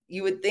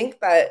you would think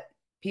that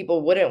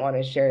people wouldn't want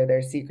to share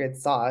their secret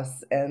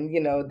sauce and,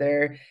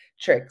 their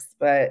tricks,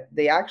 but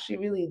they actually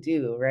really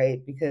do,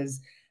 right? Because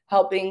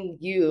helping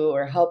you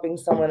or helping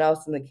someone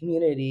else in the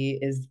community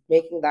is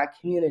making that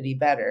community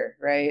better,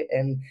 right?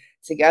 And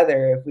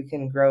together, if we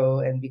can grow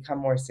and become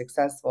more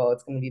successful,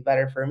 it's going to be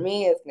better for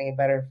me, it's going to be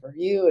better for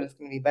you, and it's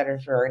going to be better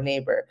for our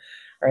neighbor,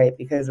 right?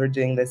 Because we're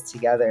doing this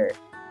together.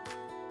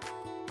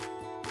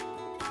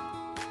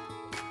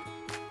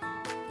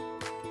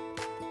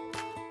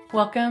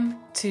 Welcome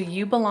to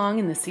You Belong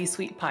in the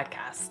C-Suite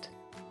podcast.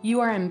 You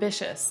are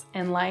ambitious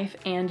in life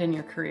and in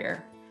your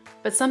career,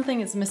 but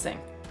something is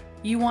missing.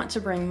 You want to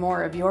bring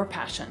more of your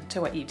passion to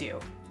what you do.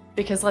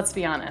 Because let's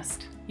be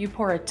honest, you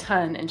pour a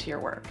ton into your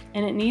work,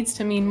 and it needs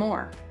to mean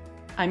more.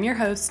 I'm your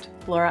host,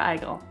 Laura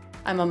Eigel.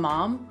 I'm a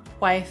mom,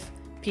 wife,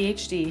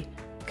 PhD,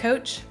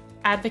 coach,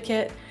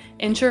 advocate,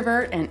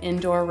 introvert, and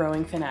indoor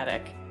rowing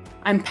fanatic.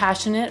 I'm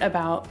passionate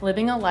about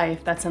living a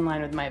life that's in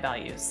line with my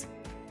values.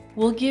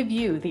 We'll give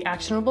you the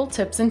actionable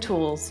tips and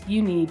tools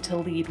you need to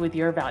lead with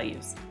your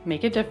values,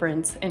 make a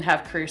difference, and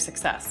have career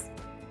success.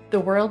 The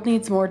world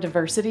needs more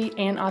diversity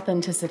and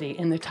authenticity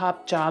in the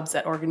top jobs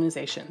at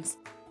organizations.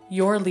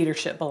 Your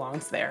leadership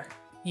belongs there.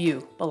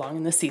 You belong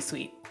in the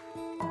C-Suite.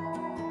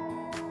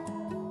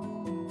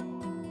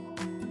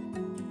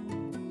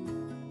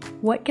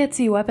 What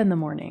gets you up in the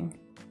morning?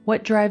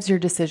 What drives your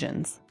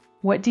decisions?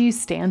 What do you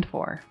stand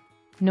for?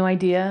 No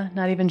idea,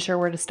 not even sure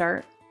where to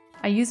start?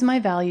 I use my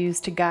values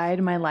to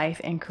guide my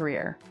life and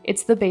career.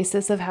 It's the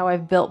basis of how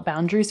I've built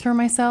boundaries for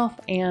myself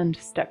and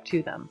stuck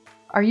to them.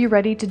 Are you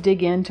ready to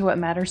dig into what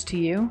matters to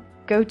you?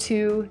 Go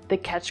to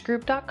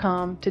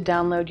thecatchgroup.com to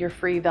download your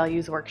free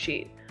values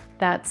worksheet.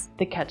 That's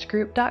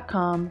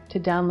thecatchgroup.com to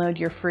download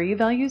your free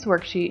values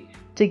worksheet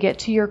to get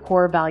to your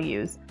core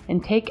values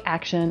and take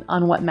action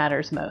on what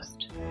matters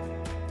most.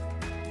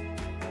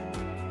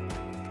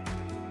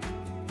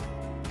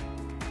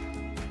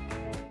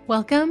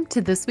 Welcome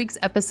to this week's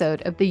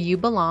episode of the You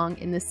Belong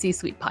in the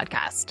C-Suite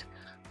podcast.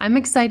 I'm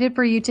excited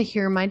for you to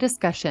hear my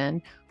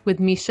discussion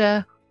with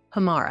Misha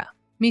Homara.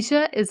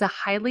 Misha is a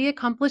highly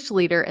accomplished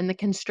leader in the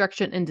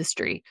construction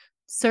industry,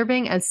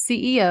 serving as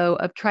CEO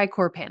of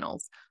Tricor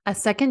Panels, a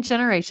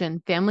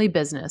second-generation family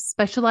business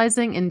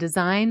specializing in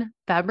design,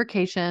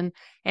 fabrication,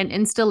 and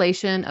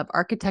installation of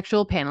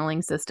architectural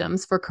paneling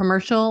systems for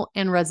commercial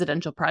and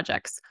residential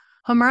projects.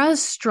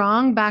 Homara's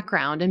strong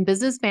background in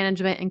business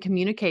management and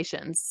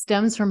communications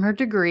stems from her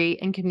degree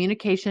in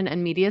communication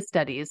and media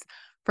studies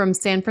from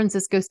San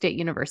Francisco State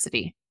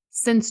University.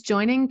 Since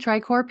joining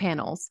Tricor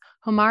Panels,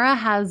 Homara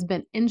has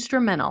been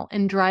instrumental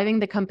in driving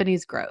the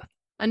company's growth.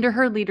 Under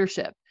her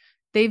leadership,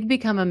 they've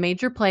become a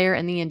major player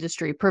in the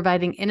industry,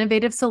 providing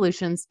innovative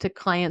solutions to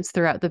clients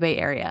throughout the Bay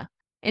Area.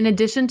 In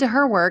addition to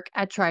her work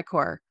at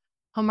Tricor,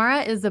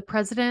 Homara is the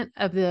president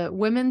of the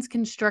Women's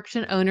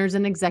Construction Owners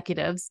and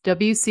Executives,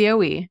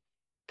 WCOE,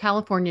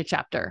 California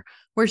chapter,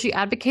 where she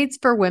advocates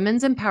for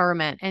women's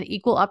empowerment and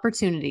equal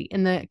opportunity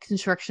in the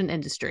construction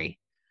industry.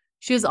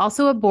 She is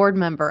also a board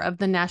member of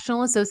the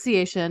National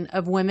Association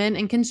of Women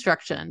in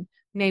Construction,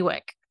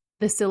 NAWIC,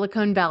 the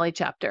Silicon Valley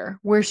chapter,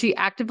 where she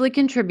actively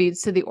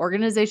contributes to the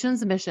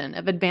organization's mission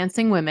of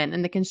advancing women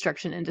in the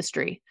construction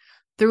industry.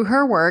 Through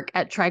her work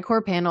at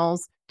Tricor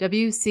Panels,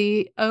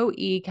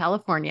 WCOE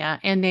California,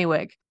 and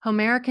NAWIC,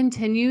 Homara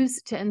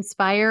continues to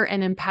inspire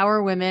and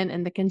empower women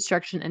in the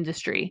construction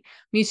industry.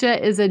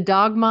 Misha is a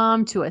dog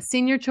mom to a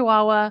senior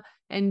chihuahua,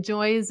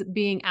 enjoys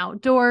being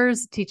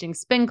outdoors, teaching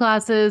spin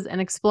classes,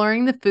 and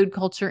exploring the food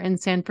culture in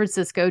San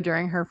Francisco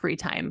during her free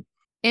time.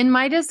 In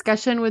my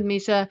discussion with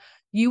Misha,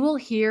 you will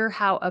hear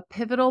how a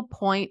pivotal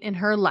point in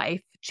her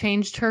life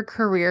changed her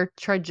career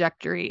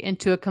trajectory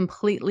into a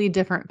completely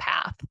different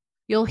path.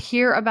 You'll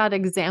hear about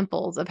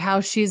examples of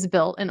how she's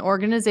built an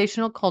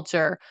organizational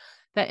culture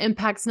that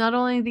impacts not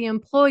only the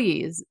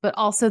employees, but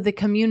also the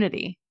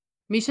community.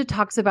 Misha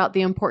talks about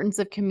the importance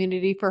of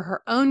community for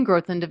her own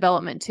growth and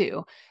development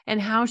too,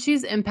 and how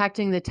she's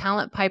impacting the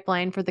talent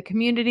pipeline for the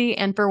community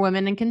and for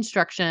women in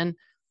construction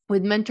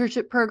with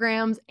mentorship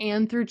programs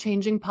and through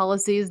changing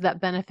policies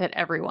that benefit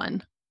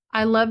everyone.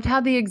 I loved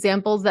how the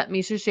examples that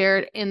Misha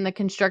shared in the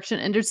construction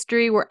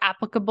industry were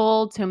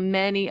applicable to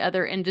many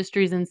other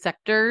industries and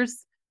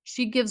sectors.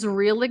 She gives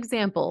real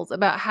examples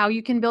about how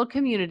you can build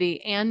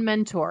community and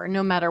mentor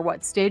no matter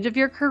what stage of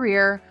your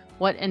career,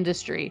 what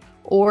industry,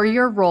 or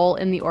your role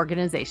in the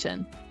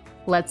organization.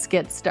 Let's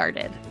get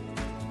started.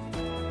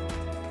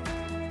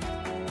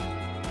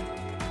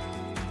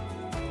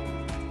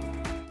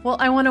 Well,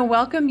 I want to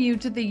welcome you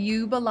to the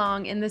You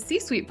Belong in the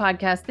C-Suite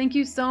podcast. Thank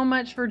you so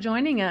much for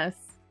joining us.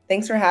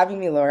 Thanks for having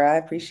me, Laura. I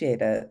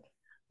appreciate it.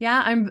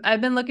 Yeah,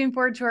 I've been looking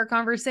forward to our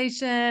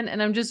conversation,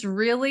 and I'm just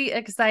really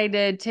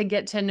excited to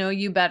get to know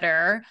you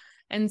better.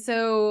 And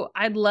so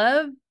I'd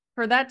love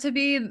for that to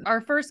be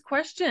our first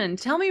question.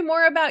 Tell me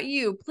more about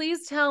you.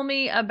 Please tell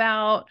me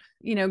about,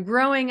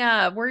 growing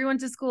up, where you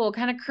went to school,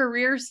 kind of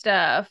career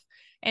stuff,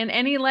 and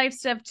any life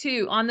stuff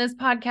too. On this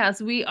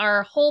podcast, we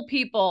are whole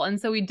people, and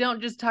so we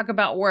don't just talk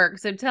about work.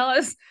 So tell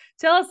us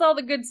all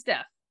the good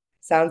stuff.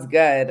 Sounds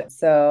good.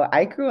 So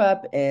I grew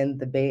up in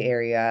the Bay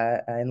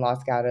Area, in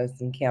Los Gatos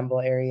and Campbell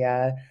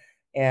area.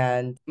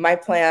 And my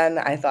plan,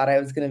 I thought I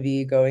was going to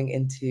be going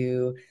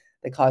into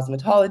the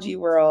cosmetology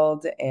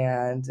world.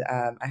 And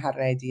I had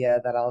an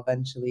idea that I'll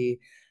eventually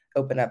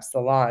open up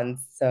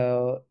salons.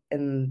 So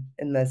in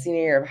the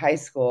senior year of high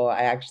school,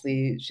 I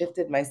actually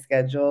shifted my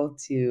schedule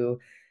to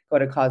go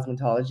to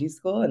cosmetology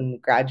school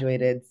and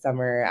graduated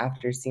summer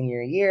after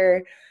senior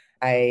year.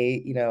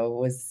 I,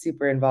 was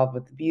super involved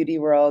with the beauty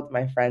world.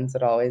 My friends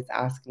would always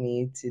ask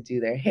me to do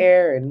their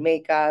hair and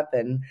makeup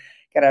and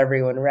get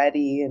everyone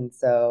ready. And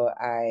so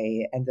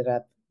I ended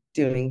up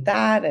doing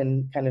that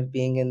and kind of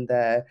being in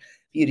the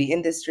beauty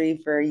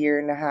industry for a year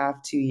and a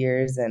half, 2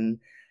 years. And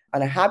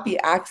on a happy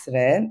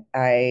accident,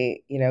 I,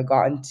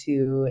 got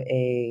into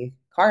a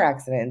car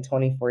accident in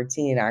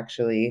 2014,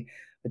 actually,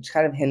 which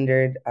kind of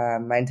hindered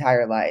my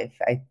entire life.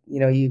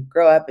 You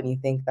grow up and you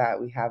think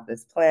that we have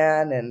this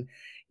plan and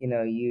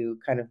you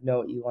kind of know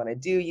what you want to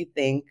do, you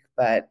think,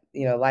 but,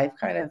 life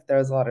kind of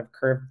throws a lot of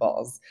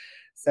curveballs.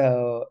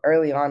 So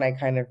early on, I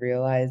kind of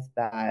realized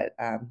that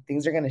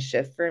things are going to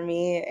shift for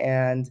me.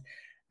 And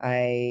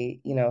I,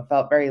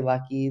 felt very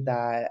lucky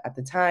that at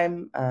the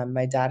time,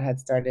 my dad had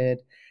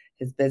started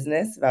his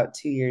business about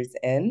 2 years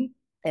in.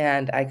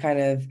 And I kind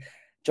of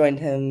joined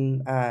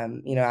him,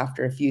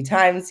 after a few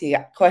times. He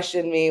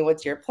questioned me,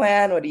 "What's your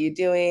plan? What are you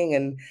doing?"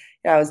 And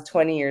I was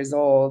 20 years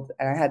old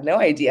and I had no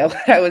idea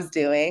what I was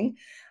doing.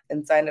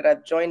 And so I ended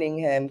up joining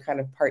him kind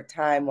of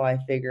part-time while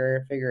I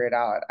figure it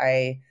out.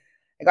 I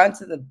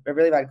got into a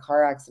really bad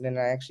car accident.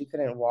 And I actually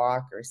couldn't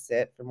walk or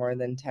sit for more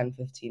than 10,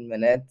 15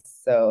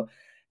 minutes. So,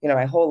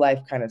 my whole life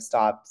kind of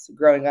stopped.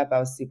 Growing up, I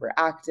was super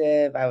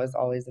active. I was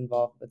always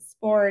involved with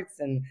sports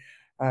and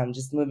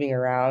just moving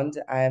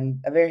around. I'm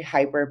a very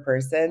hyper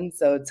person,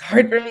 so it's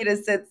hard for me to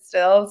sit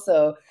still.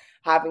 So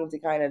having to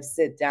kind of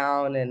sit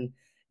down and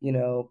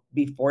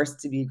be forced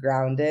to be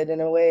grounded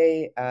in a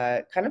way,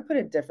 kind of put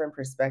a different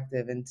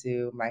perspective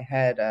into my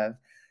head of,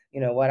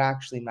 what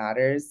actually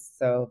matters.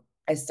 So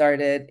I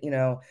started,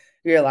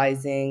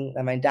 realizing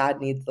that my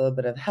dad needs a little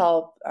bit of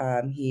help.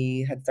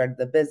 He had started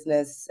the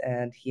business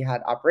and he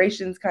had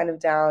operations kind of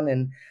down.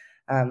 And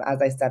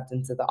as I stepped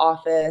into the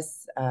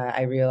office,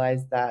 I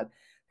realized that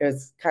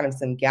there's kind of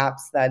some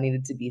gaps that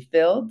needed to be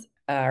filled.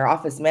 Our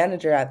office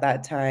manager at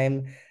that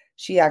time,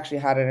 she actually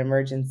had an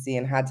emergency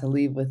and had to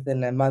leave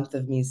within a month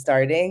of me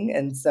starting.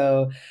 And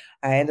so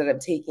I ended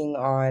up taking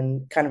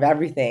on kind of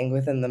everything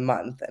within the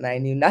month, and I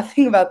knew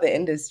nothing about the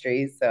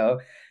industry. So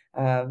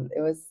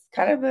it was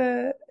kind of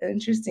an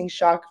interesting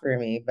shock for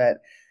me, but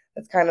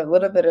that's kind of a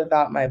little bit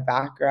about my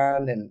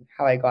background and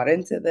how I got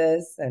into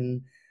this.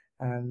 And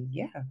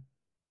yeah.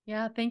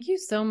 Yeah, thank you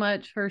so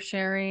much for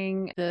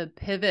sharing the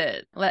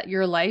pivot that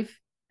your life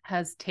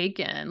has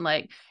taken.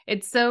 Like,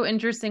 it's so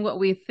interesting what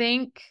we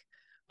think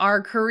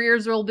our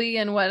careers will be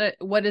and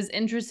what is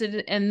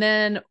interested and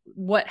then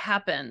what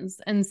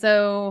happens. And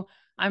so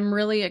I'm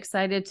really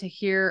excited to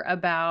hear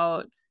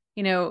about,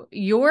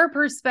 your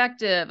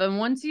perspective. And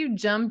once you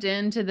jumped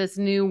into this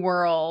new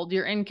world,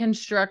 you're in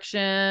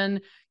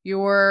construction,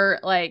 you're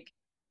like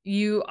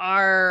you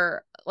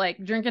are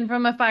like drinking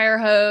from a fire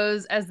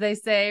hose, as they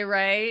say,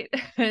 right?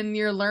 And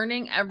you're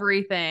learning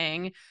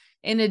everything.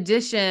 In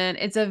addition,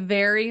 it's a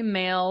very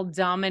male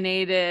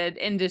dominated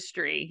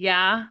industry.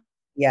 Yeah.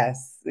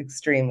 Yes,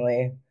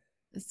 extremely.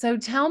 So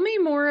tell me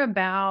more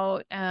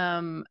about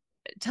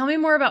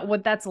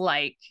what that's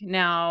like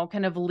now,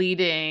 kind of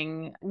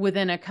leading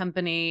within a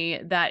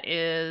company that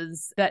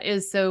is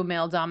so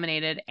male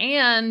dominated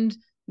and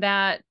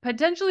that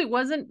potentially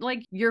wasn't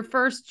like your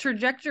first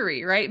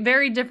trajectory, right?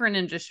 Very different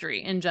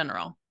industry in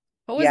general.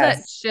 What was that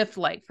Yes. shift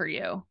like for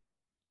you?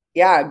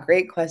 Yeah,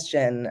 great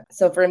question.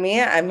 So for me,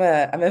 I'm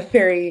a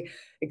very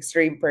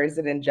extreme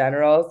person in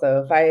general.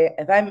 So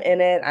if I'm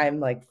in it, I'm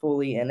like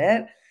fully in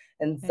it.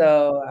 And Okay.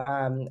 so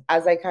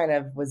as I kind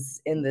of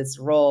was in this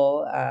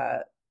role,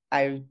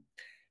 I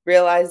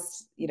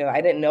realized,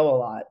 I didn't know a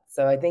lot.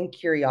 So I think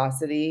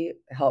curiosity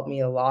helped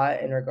me a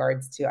lot in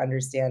regards to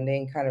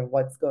understanding kind of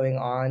what's going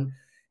on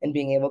and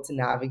being able to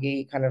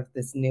navigate kind of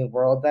this new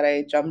world that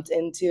I jumped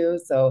into.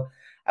 So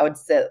I would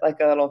sit like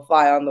a little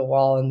fly on the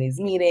wall in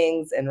these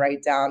meetings and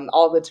write down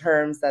all the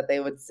terms that they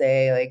would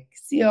say, like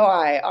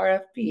COI,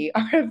 RFP,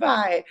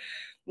 RFI,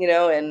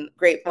 and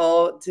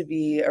grateful to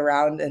be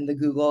around in the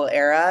Google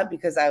era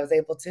because I was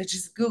able to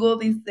just Google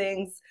these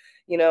things,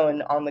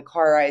 and on the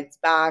car rides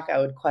back, I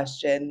would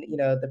question,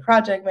 the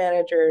project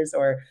managers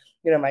or,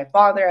 my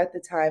father at the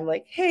time,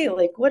 like, hey,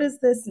 like, what does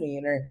this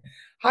mean? Or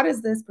how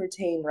does this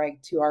pertain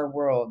right to our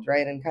world?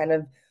 Right. And kind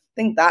of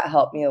think that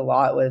helped me a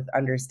lot with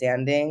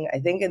understanding. I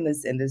think in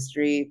this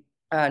industry,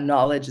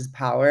 knowledge is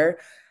power.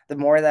 The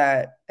more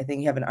that I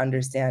think you have an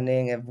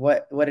understanding of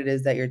what it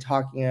is that you're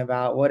talking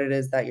about, what it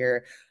is that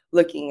you're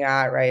looking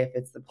at, right? If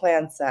it's the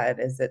plan set,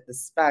 is it the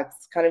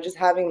specs, kind of just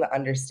having the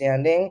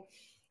understanding.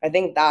 I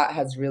think that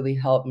has really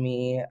helped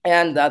me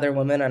and the other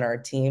women on our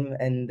team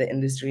and the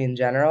industry in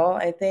general,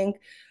 I think,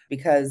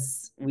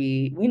 because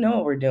we know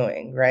what we're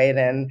doing, right?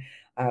 And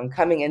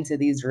coming into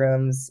these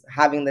rooms,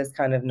 having this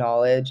kind of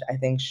knowledge, I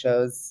think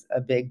shows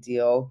a big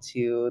deal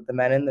to the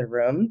men in the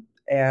room.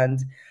 And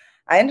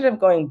I ended up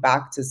going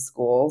back to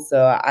school.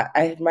 So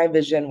my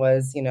vision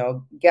was,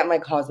 get my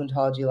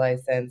cosmetology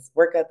license,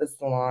 work at the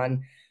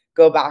salon,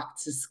 go back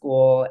to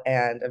school,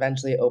 and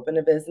eventually open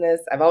a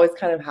business. I've always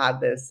kind of had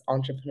this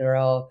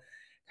entrepreneurial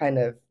kind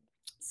of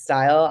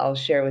style. I'll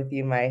share with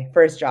you my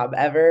first job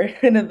ever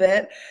in a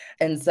bit.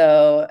 And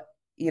so,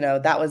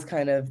 that was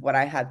kind of what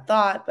I had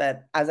thought.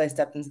 But as I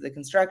stepped into the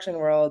construction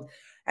world,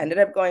 I ended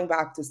up going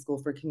back to school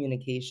for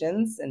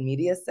communications and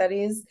media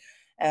studies.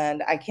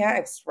 And I can't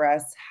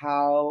express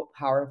how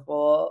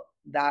powerful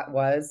that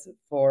was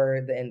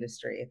for the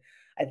industry.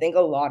 I think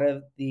a lot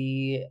of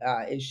the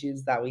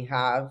issues that we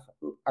have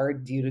are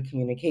due to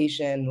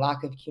communication,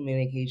 lack of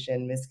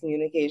communication,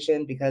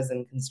 miscommunication, because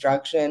in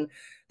construction,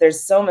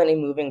 there's so many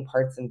moving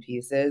parts and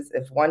pieces.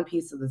 If one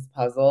piece of this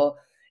puzzle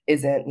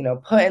isn't,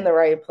 put in the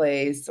right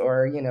place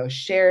or,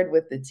 shared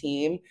with the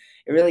team,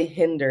 it really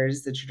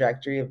hinders the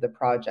trajectory of the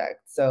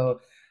project.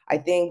 So I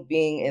think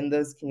being in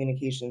those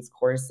communications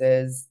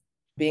courses,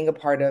 being a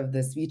part of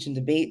the speech and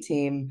debate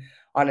team,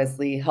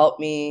 honestly helped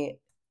me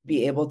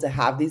be able to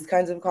have these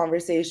kinds of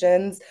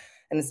conversations,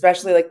 and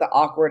especially like the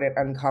awkward and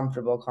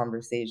uncomfortable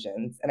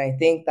conversations. And I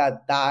think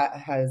that that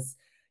has,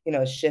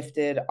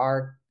 shifted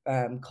our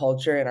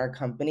culture in our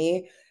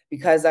company,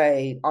 because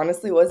I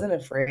honestly wasn't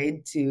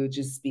afraid to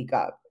just speak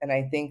up. And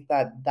I think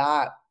that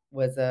that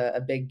was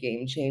a big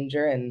game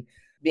changer, and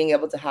being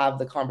able to have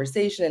the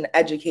conversation and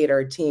educate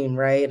our team,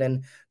 right?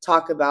 And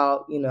talk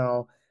about,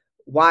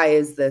 why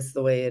is this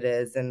the way it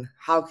is, and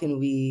how can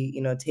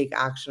we, take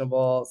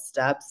actionable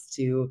steps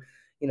to,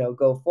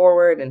 go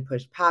forward and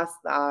push past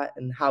that,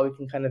 and how we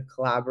can kind of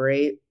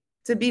collaborate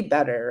to be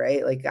better,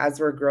 right? Like as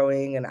we're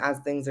growing and as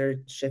things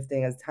are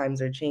shifting, as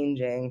times are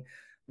changing,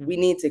 we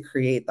need to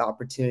create the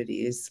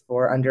opportunities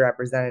for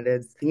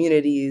underrepresented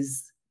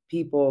communities,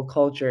 people,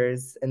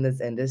 cultures in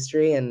this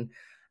industry. And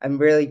I'm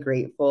really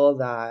grateful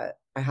that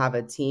I have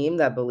a team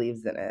that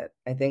believes in it.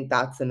 I think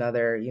that's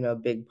another,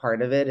 big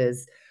part of it,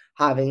 is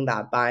having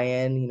that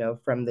buy-in,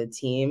 from the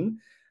team,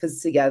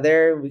 because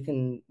together we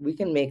can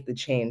make the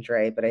change,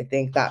 right? But I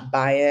think that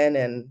buy-in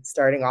and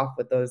starting off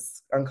with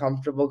those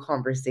uncomfortable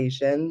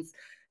conversations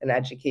and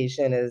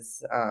education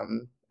is,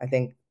 I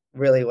think,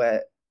 really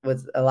what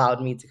was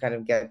allowed me to kind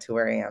of get to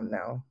where I am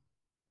now.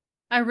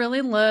 I really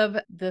love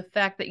the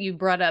fact that you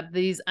brought up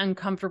these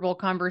uncomfortable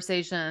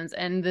conversations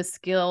and the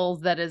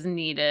skills that is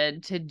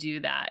needed to do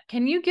that.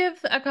 Can you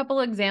give a couple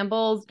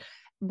examples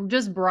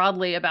just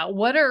broadly about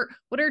what are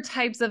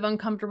types of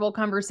uncomfortable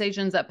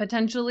conversations that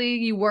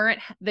potentially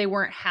they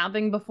weren't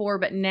having before,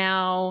 but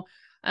now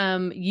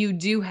you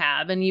do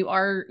have, and you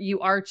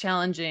are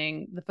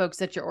challenging the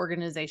folks at your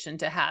organization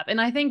to have. And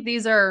I think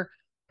these are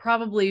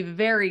probably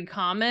very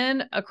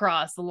common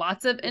across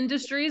lots of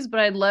industries, but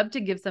I'd love to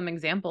give some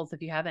examples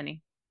if you have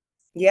any.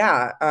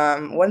 Yeah,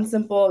 one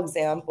simple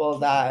example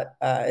that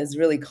is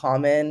really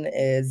common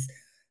is,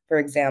 for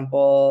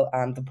example,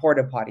 the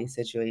porta potty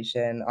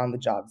situation on the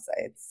job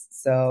sites.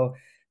 So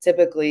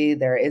typically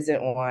there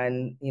isn't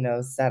one,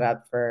 set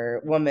up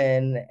for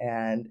women,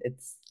 and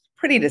it's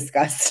pretty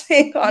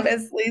disgusting,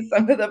 honestly,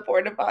 some of the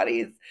porta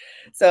potties.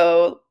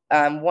 So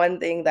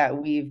one thing that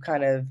we've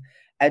kind of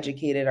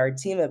educated our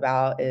team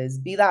about is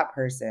be that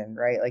person,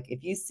 right? Like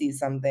if you see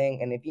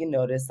something and if you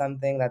notice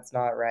something that's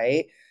not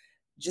right,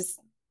 just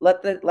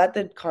let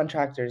the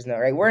contractors know,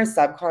 right? We're a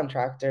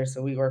subcontractor,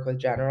 so we work with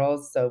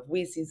generals. So if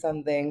we see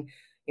something,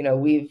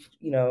 we've,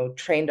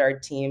 trained our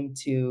team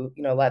to,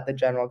 let the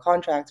general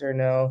contractor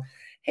know,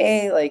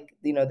 hey, like,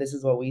 this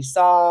is what we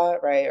saw,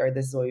 right? Or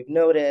this is what we've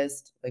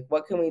noticed. Like,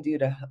 what can we do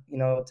to,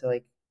 to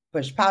like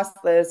push past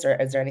this? Or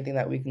is there anything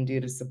that we can do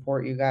to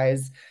support you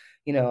guys,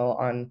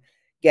 on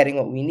getting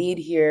what we need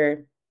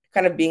here?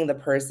 Kind of being the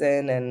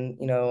person. And,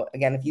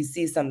 again, if you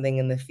see something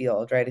in the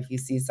field, right? If you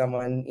see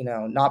someone,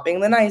 not being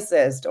the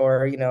nicest,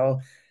 or,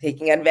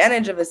 taking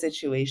advantage of a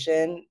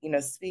situation,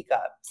 speak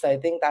up. So I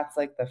think that's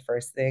like the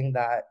first thing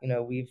that,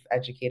 we've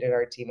educated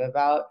our team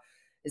about,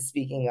 is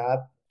speaking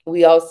up.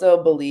 We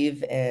also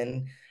believe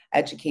in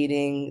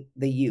educating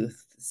the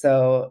youth.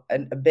 So a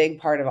big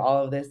part of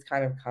all of this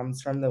kind of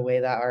comes from the way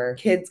that our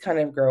kids kind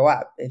of grow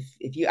up.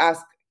 If you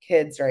ask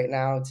kids right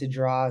now to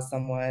draw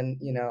someone,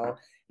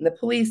 in the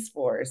police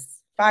force,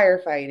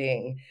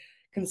 firefighting,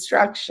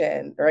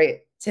 construction,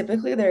 right?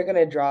 Typically, they're going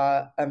to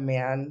draw a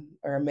man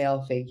or a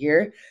male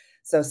figure.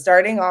 So,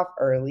 starting off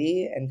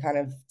early and kind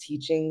of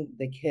teaching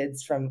the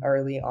kids from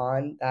early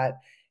on that,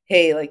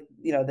 hey, like,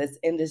 this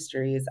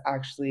industry is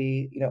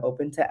actually,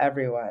 open to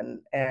everyone,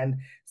 and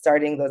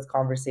starting those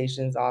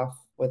conversations off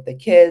with the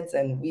kids.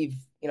 And we've,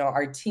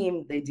 our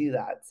team, they do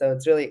that. So,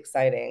 it's really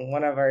exciting.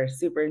 One of our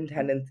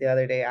superintendents the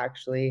other day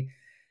actually,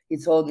 he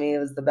told me it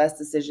was the best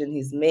decision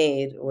he's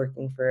made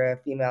working for a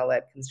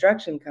female-led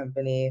construction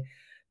company,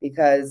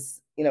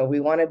 because, we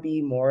want to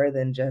be more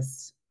than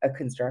just a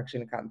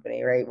construction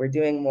company, right? We're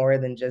doing more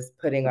than just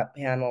putting up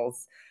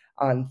panels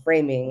on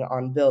framing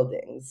on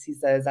buildings. He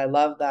says, I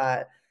love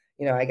that,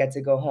 I get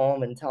to go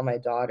home and tell my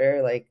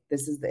daughter, like,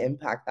 this is the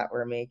impact that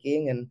we're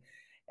making. And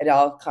it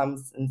all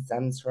comes and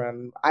stems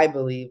from, I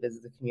believe,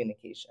 is the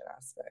communication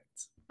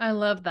aspect. I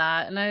love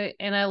that.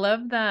 And I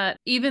love that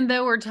even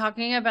though we're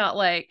talking about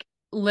like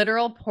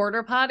literal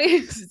porter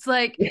potties, it's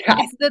like Yeah,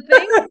 it's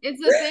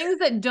the things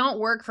that don't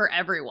work for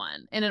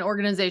everyone in an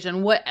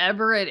organization,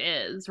 whatever it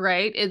is,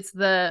 right? It's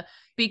the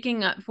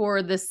speaking up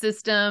for the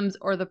systems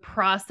or the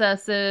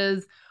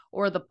processes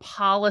or the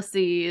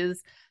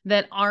policies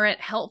that aren't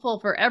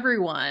helpful for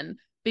everyone.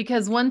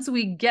 Because once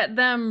we get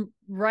them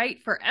right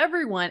for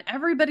everyone,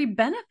 everybody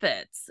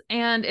benefits.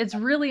 And it's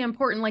really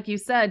important, like you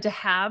said, to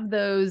have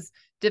those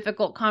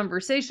difficult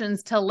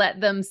conversations to let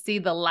them see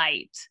the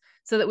light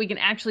so that we can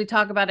actually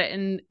talk about it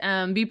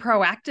and be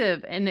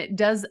proactive. And it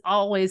does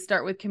always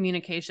start with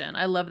communication.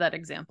 I love that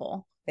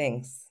example.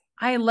 thanks.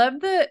 I love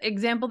the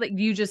example that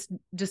you just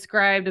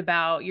described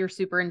about your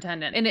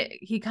superintendent. And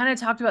he kind of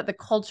talked about the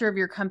culture of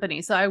your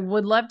company. So I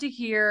would love to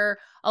hear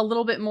a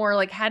little bit more,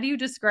 like, how do you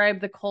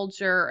describe the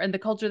culture and the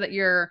culture that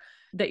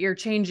you're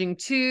changing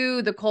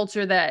to, the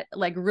culture that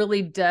like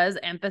really does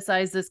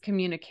emphasize this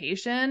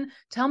communication?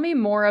 Tell me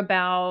more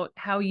about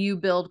how you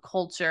build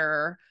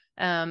culture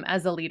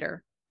as a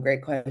leader.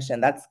 Great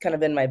question. That's kind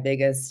of been my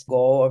biggest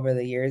goal over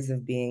the years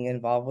of being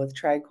involved with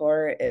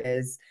Tricor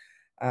is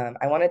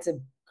I wanted to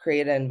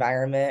create an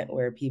environment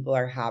where people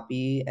are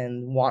happy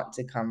and want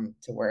to come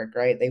to work,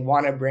 right? They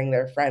want to bring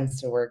their friends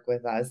to work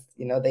with us.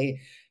 They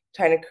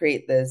trying to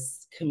create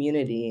this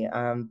community.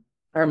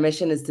 Our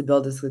mission is to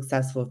build a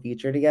successful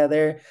future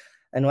together.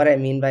 And what I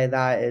mean by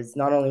that is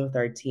not only with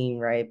our team,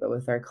 right, but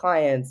with our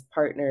clients,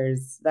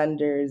 partners,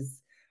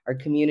 vendors, our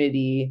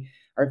community,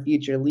 our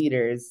future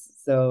leaders.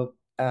 So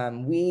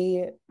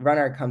we run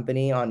our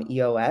company on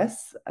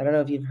EOS. I don't know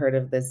if you've heard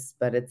of this,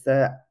 but it's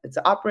an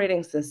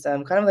operating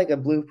system, kind of like a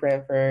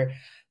blueprint for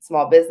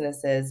small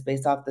businesses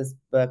based off this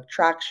book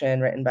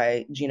Traction, written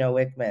by Gino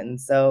Wickman.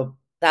 So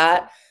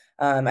that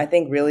I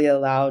think really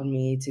allowed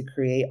me to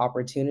create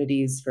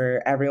opportunities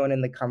for everyone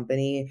in the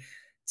company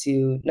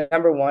to,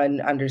 number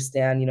one,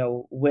 understand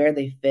where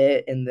they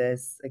fit in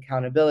this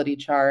accountability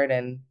chart,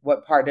 and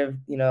what part of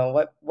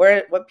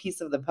what piece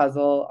of the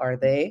puzzle are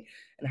they,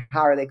 and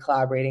how are they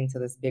collaborating to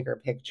this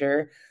bigger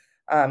picture.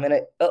 And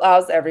it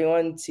allows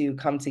everyone to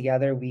come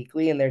together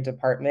weekly in their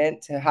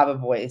department to have a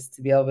voice,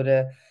 to be able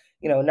to,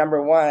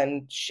 number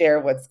one, share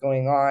what's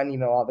going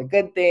on, all the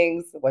good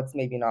things, what's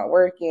maybe not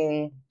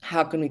working,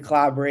 how can we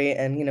collaborate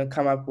and,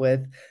 come up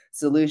with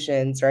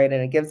solutions, right?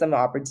 And it gives them an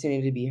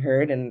opportunity to be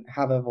heard and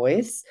have a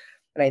voice.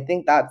 And I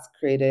think that's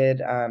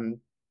created, it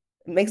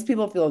makes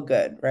people feel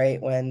good,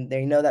 right? When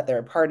they know that they're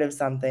a part of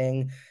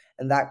something.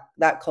 And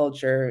that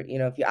culture,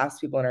 if you ask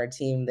people in our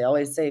team, they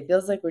always say it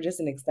feels like we're just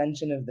an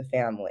extension of the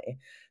family.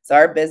 So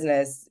our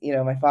business,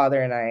 my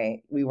father and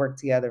I, we worked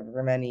together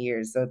for many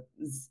years. So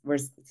it's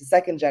a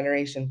second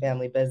generation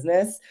family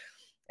business.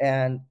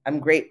 And I'm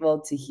grateful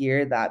to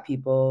hear that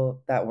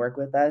people that work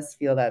with us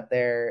feel that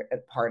they're a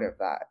part of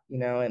that,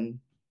 and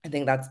I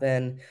think that's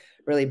been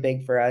really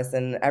big for us.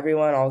 And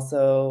everyone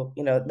also,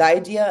 the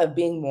idea of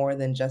being more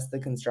than just the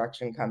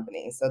construction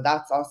company. So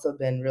that's also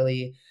been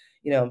really,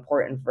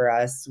 important for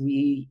us.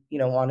 We,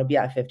 want to be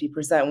at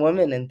 50%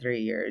 women in 3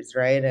 years,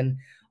 right? And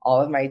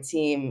all of my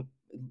team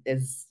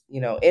is,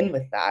 in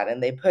with that,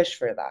 and they push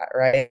for that,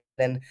 right?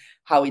 And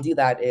how we do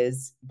that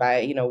is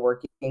by,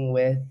 working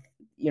with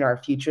our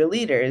future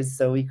leaders.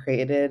 So we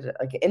created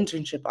like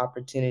internship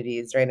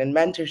opportunities, right, and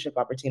mentorship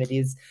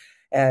opportunities,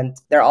 and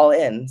they're all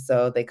in.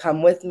 So they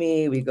come with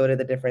me. We go to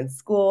the different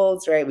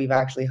schools, right? We've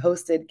actually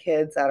hosted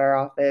kids at our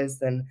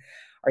office, and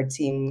our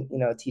team,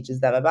 teaches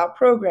them about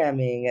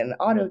programming and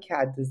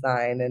AutoCAD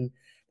design, and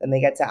then they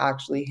get to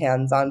actually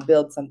hands-on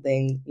build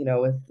something.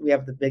 We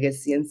have the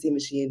biggest CNC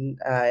machine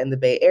in the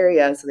Bay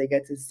Area, so they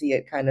get to see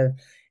it kind of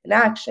in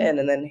action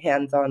and then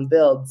hands-on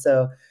build.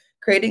 So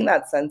creating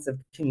that sense of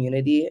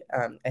community,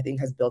 I think,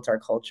 has built our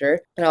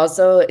culture, and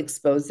also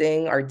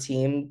exposing our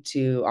team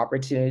to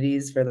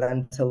opportunities for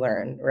them to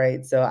learn,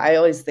 right? So I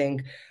always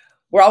think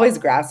we're always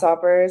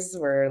grasshoppers.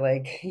 We're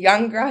like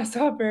young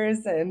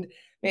grasshoppers and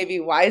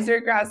maybe wiser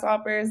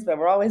grasshoppers, but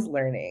we're always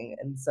learning.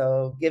 And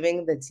so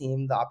giving the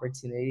team the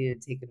opportunity to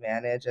take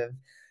advantage of,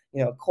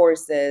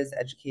 courses,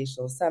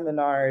 educational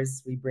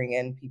seminars, we bring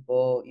in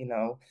people,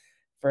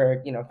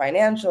 for,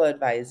 financial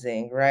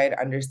advising, right?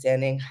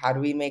 Understanding how do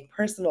we make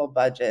personal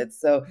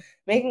budgets. So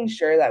making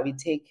sure that we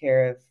take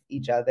care of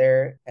each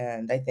other.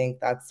 And I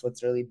think that's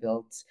what's really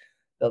built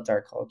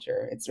our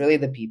culture. It's really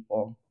the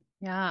people.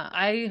 Yeah,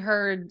 I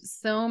heard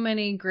so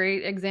many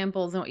great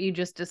examples in what you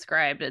just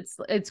described.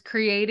 It's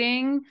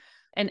creating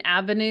an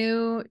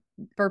avenue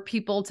for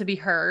people to be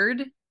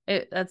heard.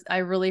 I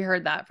really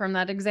heard that from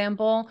that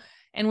example.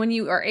 And when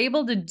you are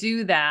able to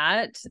do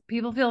that,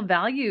 people feel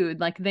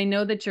valued, like they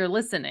know that you're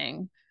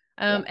listening.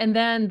 Yeah. And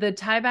then the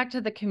tie back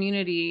to the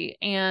community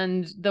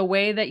and the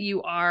way that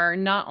you are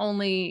not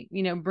only,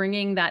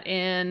 bringing that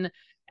in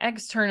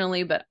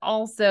externally, but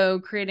also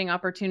creating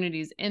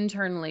opportunities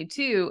internally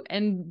too,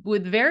 and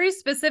with very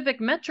specific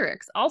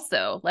metrics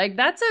also. Like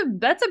that's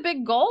a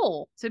big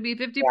goal to be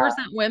Yeah. 50%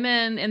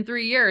 women in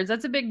 3 years.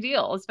 That's a big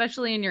deal,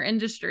 especially in your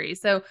industry.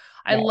 So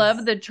I love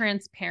Yes. the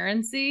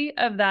transparency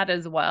of that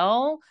as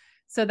well,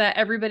 so that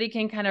everybody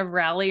can kind of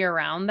rally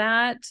around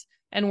that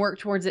and work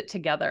towards it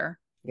together.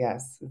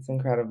 Yes. It's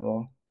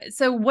incredible.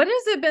 So, what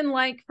has it been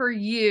like for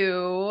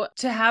you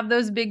to have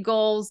those big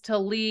goals to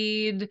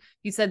lead?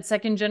 You said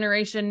second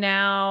generation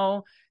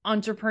now,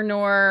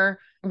 entrepreneur.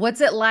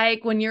 What's it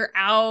like when you're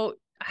out?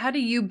 How do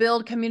you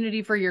build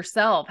community for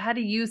yourself? How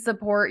do you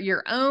support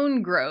your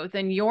own growth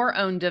and your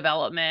own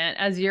development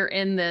as you're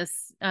in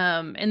this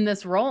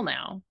role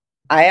now?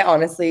 I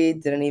honestly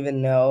didn't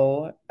even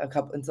know a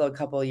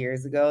couple of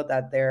years ago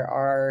that there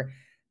are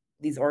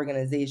these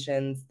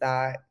organizations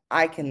that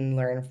I can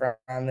learn from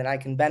and I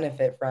can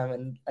benefit from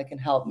and that can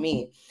help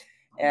me.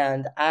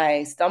 And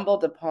I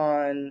stumbled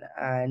upon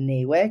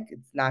NAWIC,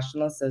 it's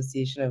National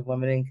Association of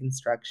Women in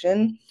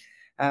Construction,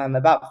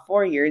 about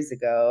 4 years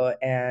ago.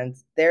 And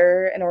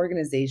they're an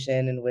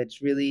organization in which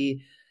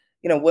really,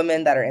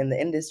 women that are in the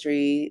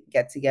industry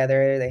get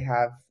together. They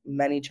have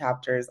many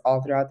chapters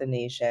all throughout the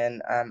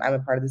nation. I'm a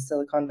part of the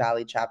Silicon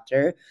Valley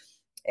chapter,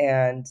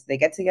 and they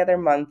get together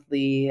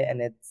monthly, and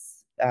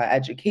it's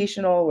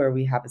educational where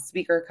we have a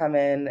speaker come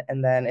in,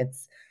 and then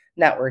it's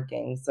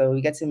networking, so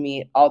we get to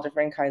meet all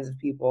different kinds of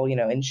people,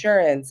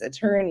 insurance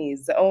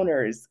attorneys,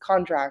 owners,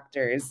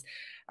 contractors,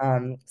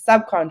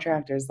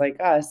 subcontractors like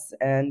us,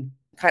 and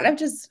kind of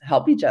just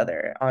help each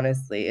other.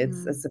 Honestly,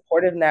 it's a Mm.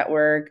 supportive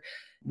network.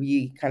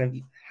 We kind of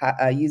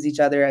use each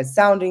other as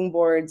sounding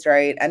boards,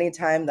 right?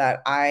 Anytime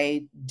that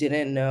I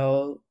didn't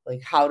know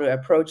like how to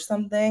approach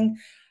something,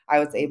 I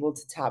was able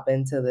to tap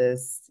into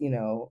this,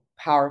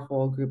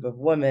 powerful group of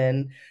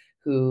women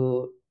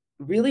who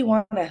really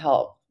want to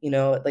help.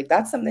 Like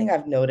that's something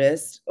I've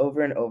noticed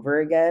over and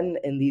over again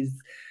in these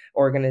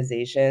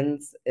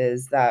organizations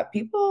is that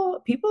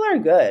people are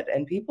good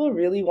and people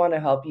really want to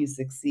help you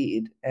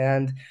succeed.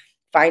 And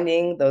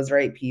finding those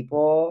right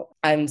people,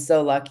 I'm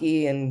so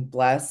lucky and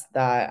blessed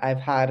that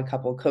I've had a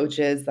couple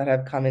coaches that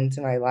have come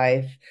into my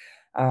life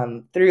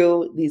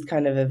through these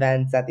kind of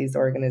events that these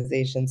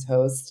organizations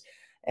host.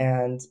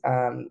 And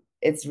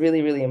it's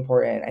really, really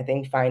important. I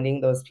think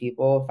finding those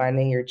people,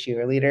 finding your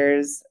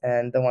cheerleaders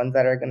and the ones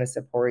that are going to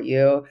support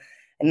you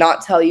and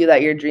not tell you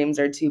that your dreams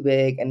are too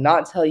big and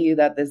not tell you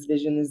that this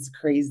vision is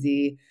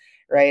crazy,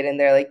 right? And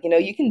they're like,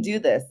 you can do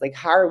this. Like,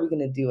 how are we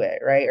going to do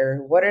it, right?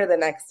 Or what are the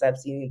next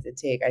steps you need to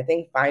take? I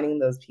think finding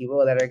those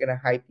people that are going to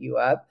hype you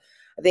up.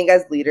 I think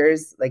as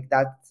leaders, like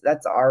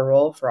that's our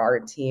role for our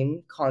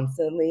team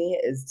constantly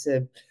is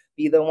to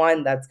be the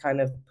one that's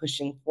kind of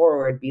pushing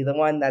forward, be the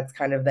one that's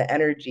kind of the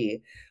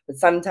energy. But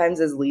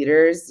sometimes as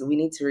leaders, we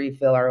need to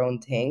refill our own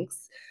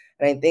tanks.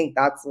 And I think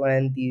that's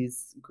when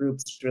these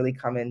groups really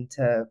come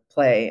into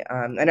play.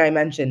 And I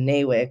mentioned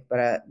NAWIC,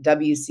 but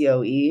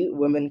WCOE,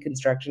 Women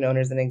Construction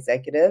Owners and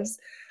Executives,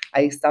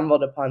 I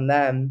stumbled upon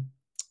them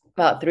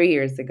about 3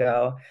 years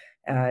ago.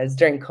 It's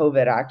during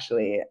COVID,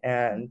 actually.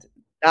 And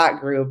that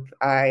group,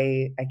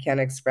 I can't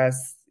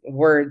express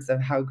words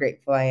of how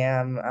grateful I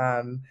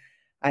am.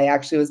 I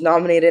actually was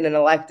nominated and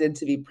elected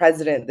to be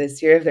president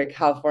this year of their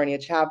California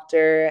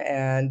chapter,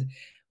 and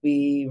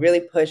we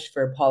really pushed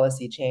for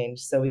policy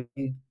change. So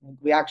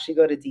we actually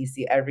go to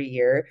DC every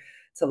year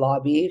to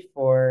lobby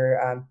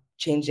for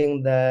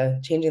changing the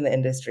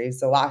industry.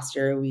 So last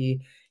year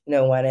we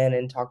went in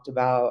and talked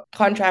about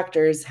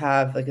contractors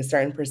have like a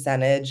certain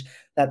percentage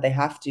that they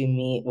have to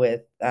meet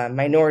with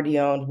minority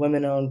owned,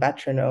 women owned,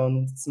 veteran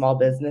owned small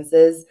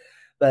businesses,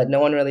 but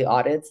no one really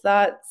audits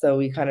that. So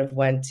we kind of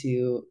went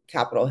to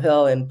Capitol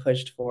Hill and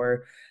pushed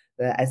for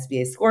the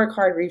SBA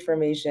scorecard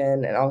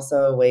reformation and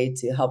also a way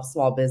to help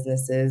small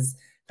businesses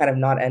kind of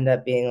not end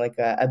up being like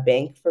a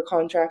bank for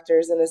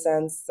contractors in a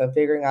sense. So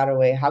figuring out a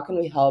way, how can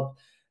we help,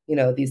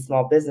 these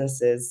small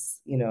businesses,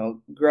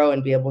 grow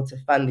and be able to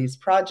fund these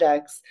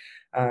projects.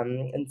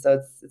 And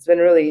so it's been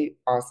really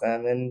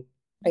awesome. And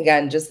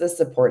again, just the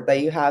support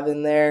that you have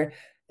in there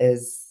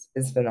is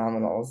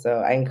phenomenal. So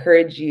I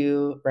encourage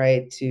you,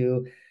 right,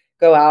 to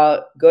go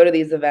out, go to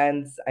these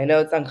events. I know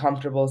it's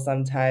uncomfortable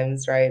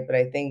sometimes, right? But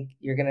I think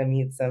you're going to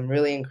meet some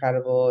really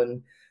incredible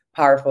and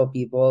powerful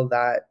people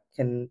that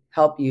can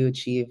help you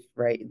achieve,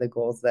 right, the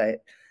goals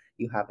that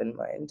you have in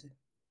mind.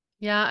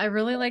 Yeah, I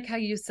really like how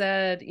you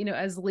said,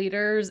 as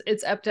leaders,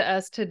 it's up to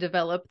us to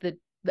develop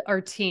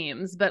our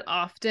teams, but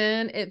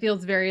often it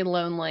feels very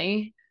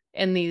lonely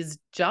in these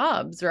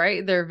jobs,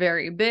 right? They're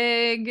very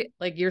big,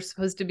 like you're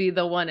supposed to be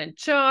the one in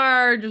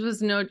charge, you're supposed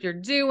to know what you're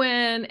doing,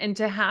 and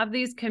to have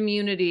these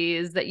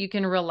communities that you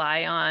can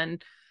rely on,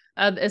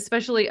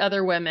 especially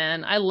other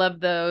women. I love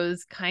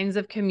those kinds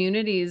of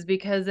communities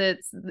because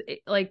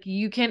like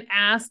you can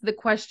ask the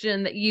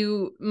question that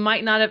you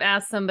might not have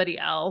asked somebody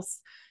else.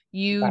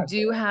 You Exactly.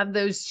 do have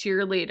those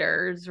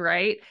cheerleaders,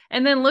 right?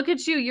 And then look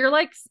at you. You're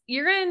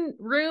in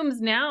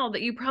rooms now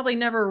that you probably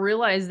never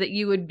realized that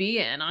you would be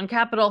in on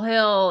Capitol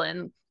Hill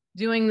and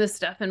doing this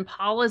stuff in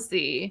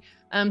policy.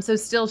 So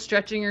still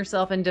stretching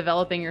yourself and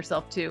developing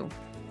yourself too.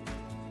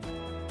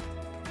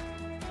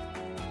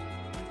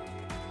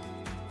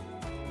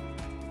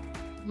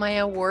 My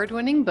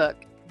award-winning book,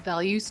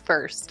 Values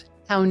First: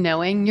 How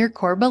Knowing Your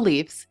Core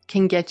Beliefs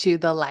Can Get You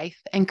the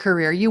Life and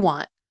Career You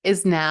Want,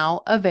 is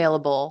now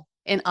available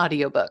in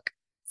audiobook.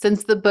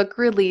 Since the book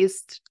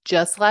released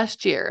just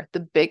last year,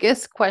 the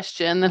biggest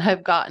question that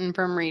I've gotten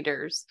from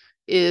readers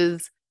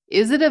is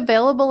it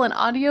available in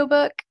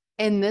audiobook?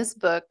 In this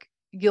book,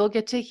 you'll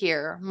get to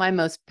hear my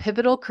most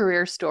pivotal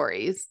career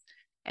stories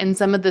and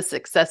some of the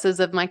successes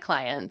of my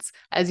clients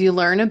as you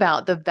learn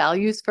about the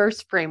Values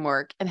First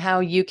framework and how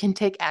you can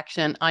take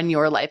action on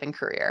your life and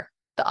career.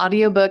 The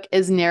audiobook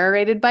is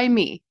narrated by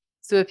me,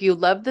 so if you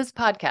love this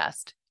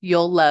podcast,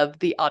 you'll love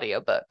the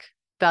audiobook.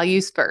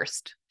 Values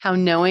First: How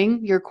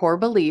Knowing Your Core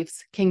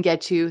Beliefs Can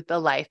Get You the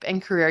Life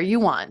and Career You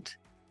Want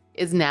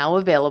is now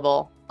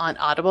available on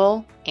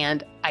Audible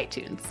and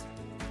iTunes.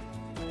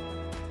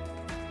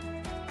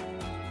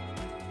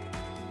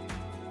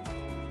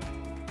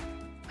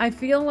 I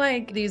feel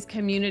like these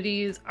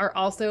communities are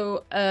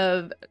also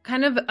of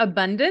kind of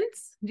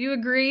abundance. Do you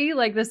agree?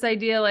 Like this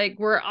idea, like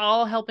we're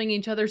all helping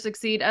each other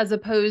succeed as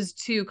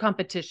opposed to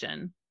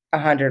competition.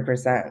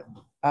 100%.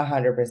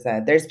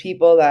 100%. There's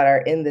people that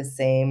are in the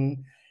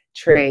same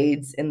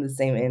trades, in the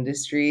same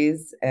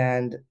industries,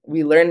 and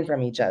we learn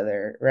from each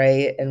other,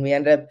 right? And we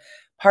end up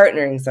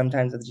partnering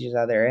sometimes with each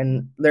other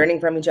and learning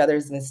from each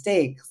other's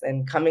mistakes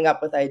and coming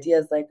up with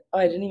ideas like, oh,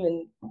 I didn't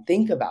even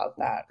think about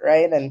that,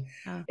 right? And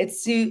Yeah.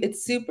 it's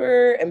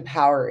super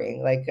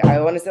empowering. Like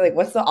I want to say, like,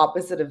 what's the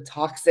opposite of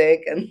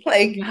toxic? And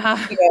like,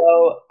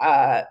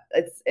 Yeah.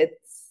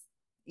 it's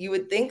you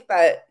would think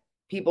that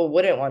people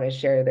wouldn't want to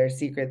share their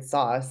secret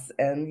sauce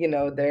and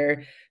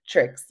their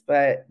tricks,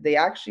 but they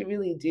actually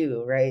really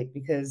do, right?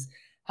 Because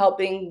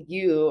helping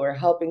you or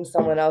helping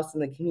someone else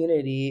in the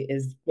community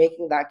is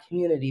making that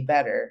community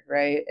better,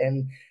 right?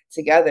 And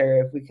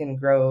together, if we can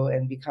grow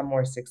and become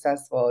more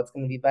successful, it's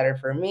going to be better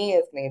for me,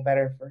 it's going to be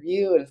better for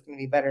you, and it's going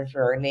to be better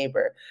for our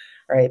neighbor,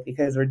 right?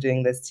 Because we're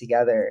doing this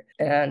together.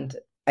 And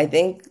I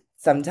think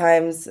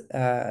sometimes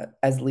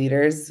as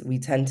leaders, we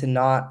tend to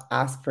not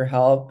ask for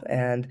help,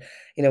 and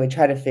we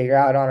try to figure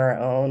out on our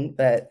own.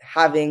 But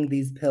having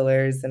these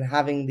pillars and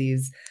having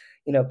these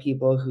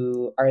people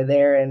who are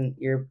there and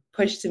you're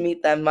pushed to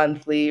meet them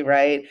monthly,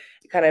 right?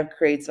 It kind of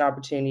creates an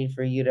opportunity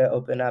for you to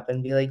open up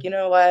and be like, you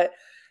know what?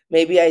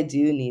 Maybe I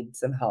do need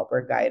some help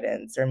or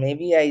guidance, or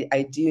maybe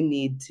I do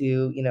need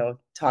to,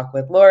 talk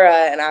with Laura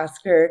and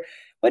ask her,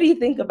 what do you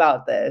think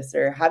about this?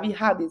 Or have you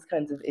had these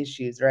kinds of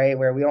issues, right?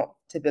 Where we don't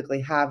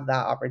typically have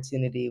that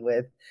opportunity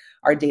with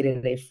our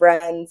day-to-day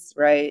friends,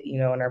 right?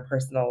 In our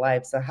personal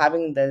life. So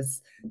having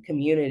this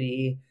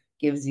community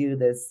gives you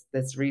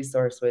this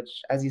resource,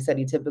 which, as you said,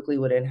 you typically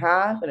wouldn't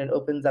have, and it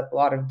opens up a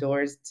lot of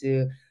doors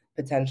to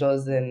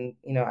potentials and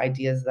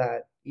ideas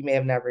that you may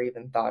have never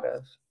even thought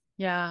of.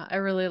 Yeah, I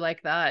really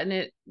like that. And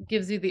it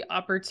gives you the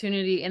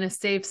opportunity in a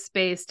safe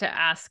space to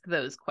ask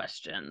those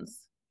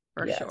questions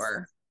for Yes.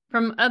 sure.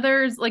 From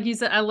others, like you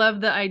said, I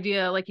love the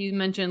idea, like you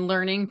mentioned,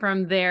 learning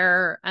from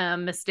their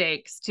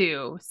mistakes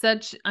too.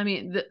 I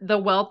mean, the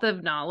wealth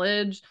of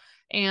knowledge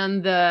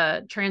and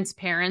the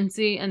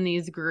transparency in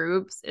these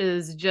groups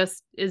is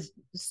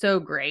so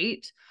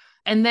great.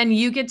 And then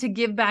you get to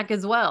give back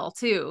as well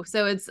too.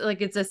 So it's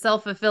like it's a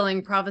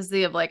self-fulfilling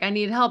prophecy of like I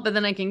need help, but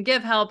then I can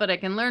give help, but I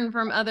can learn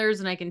from others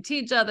and I can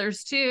teach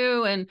others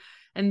too.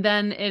 And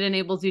then it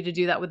enables you to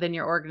do that within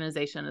your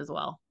organization as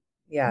well.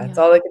 Yeah, it's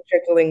all Yeah. like a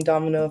trickling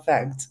domino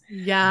effect.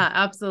 Yeah,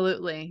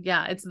 absolutely.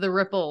 Yeah, it's the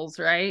ripples,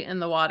 right? In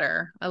the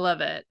water. I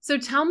love it. So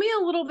tell me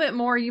a little bit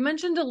more. You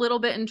mentioned a little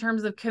bit in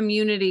terms of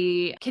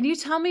community. Can you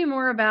tell me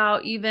more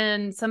about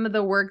even some of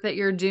the work that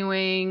you're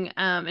doing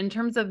in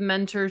terms of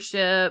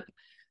mentorship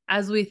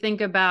as we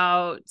think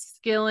about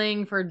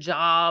skilling for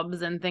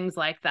jobs and things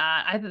like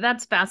that?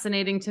 That's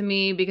fascinating to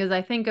me because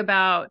I think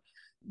about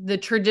the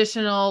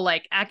traditional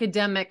like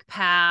academic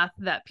path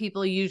that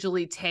people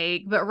usually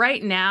take, but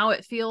right now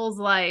it feels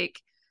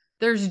like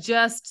there's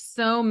just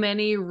so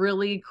many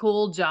really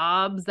cool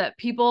jobs that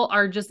people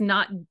are just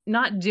not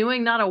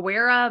doing, not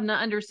aware of,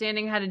 not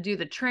understanding how to do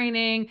the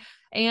training.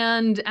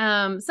 And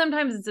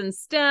sometimes it's in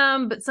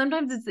STEM, but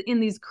sometimes it's in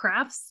these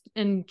crafts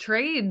and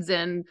trades.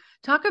 And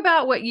talk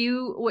about what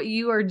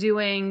you are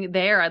doing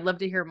there. I'd love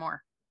to hear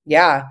more.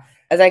 Yeah.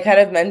 As I kind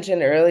of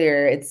mentioned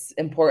earlier, it's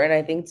important,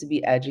 I think, to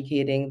be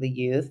educating the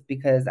youth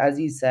because, as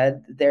you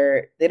said,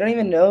 they don't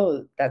even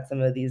know that some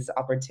of these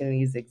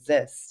opportunities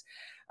exist.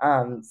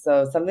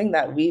 So something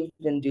that we've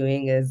been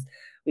doing is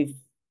we've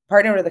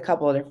partnered with a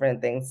couple of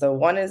different things. So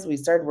one is we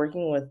started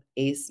working with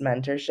ACE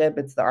Mentorship.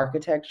 It's the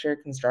Architecture,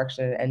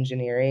 Construction, and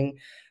Engineering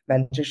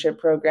mentorship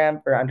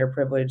program for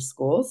underprivileged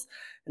schools.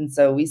 And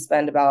so we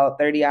spend about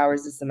 30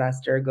 hours a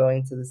semester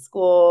going to the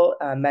school,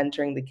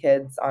 mentoring the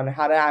kids on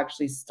how to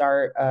actually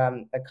start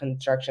a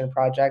construction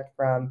project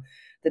from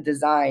the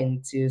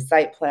design to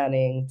site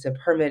planning to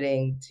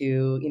permitting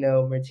to,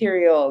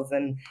 materials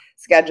and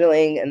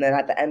scheduling. And then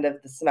at the end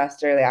of the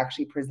semester, they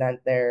actually present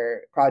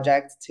their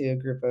project to a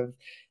group of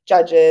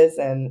judges,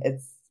 and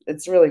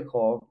it's really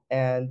cool.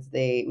 And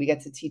we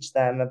get to teach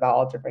them about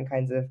all different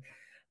kinds of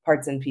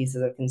parts and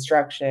pieces of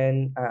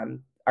construction.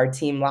 Our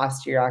team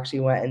last year actually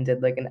went and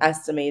did like an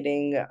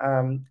estimating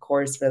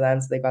course for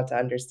them, so they got to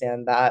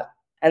understand that.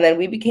 And then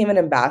we became an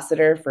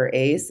ambassador for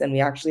ACE, and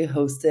we actually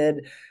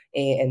hosted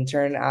a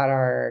intern at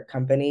our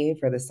company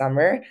for the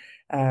summer.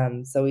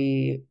 So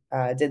we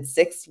did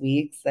 6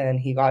 weeks, and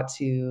he got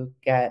to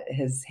get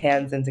his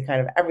hands into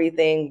kind of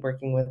everything,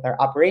 working with our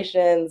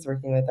operations,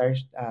 working with our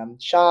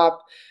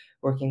shop,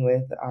 working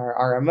with our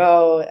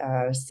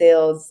RMO,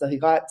 sales. So he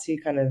got to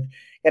kind of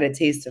get a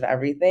taste of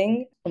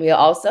everything. We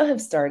also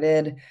have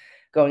started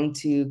going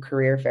to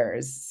career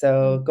fairs.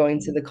 So going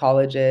to the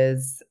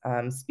colleges,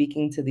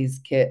 speaking to these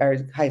kids, or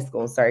high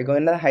schools, sorry,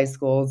 going to the high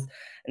schools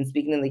and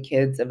speaking to the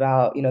kids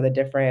about, the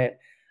different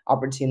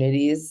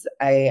opportunities.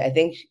 I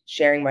think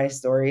sharing my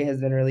story has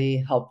been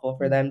really helpful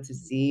for them to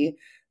see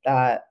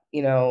that,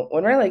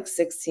 when we're like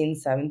 16,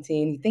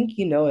 17, you think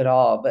you know it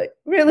all, but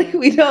really Yeah.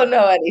 we don't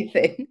know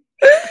anything.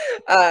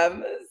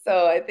 um,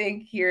 so I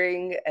think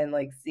hearing and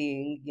like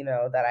seeing,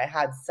 that I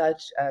had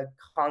such a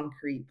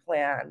concrete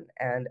plan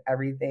and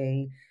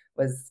everything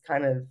was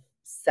kind of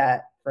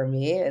set for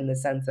me in the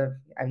sense of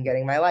I'm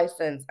getting my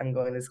license, I'm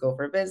going to school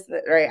for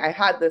business, right? I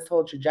had this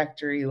whole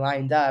trajectory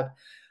lined up,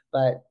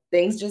 but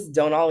things just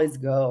don't always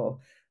go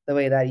the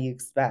way that you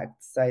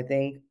expect. So I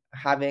think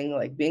having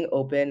like being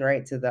open,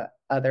 right, to the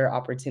other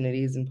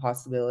opportunities and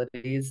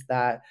possibilities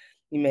that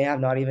you may have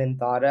not even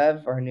thought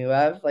of or knew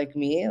of, like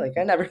me. Like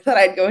I never thought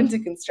I'd go into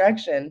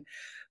construction,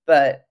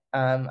 but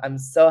I'm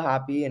so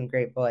happy and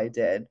grateful I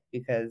did,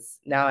 because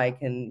now I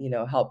can,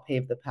 help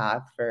pave the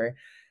path for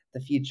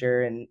the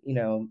future and,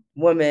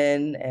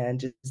 women and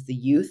just the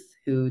youth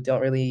who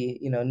don't really,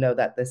 know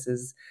that this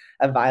is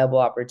a viable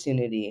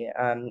opportunity.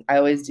 I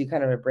always do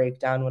kind of a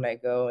breakdown when I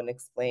go and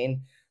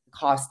explain the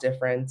cost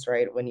difference,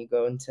 right? When you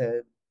go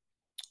into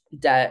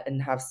debt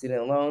and have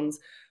student loans,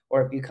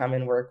 or if you come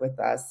and work with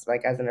us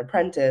like as an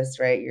apprentice,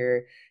 right,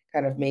 you're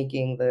kind of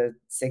making the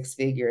six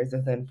figures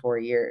within 4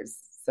 years.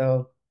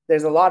 So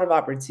there's a lot of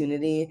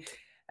opportunity,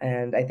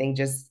 and I think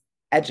just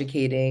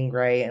educating,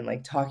 right, and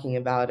like talking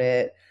about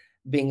it,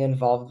 being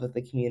involved with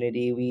the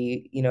community.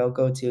 We,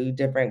 go to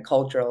different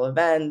cultural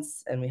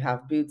events and we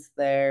have booths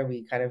there.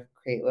 We kind of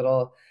create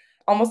little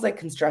almost like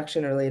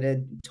construction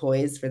related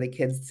toys for the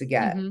kids to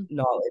get Mm-hmm.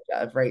 knowledge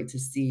of, right? To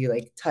see,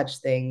 like, touch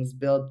things,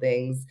 build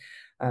things,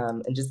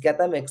 and just get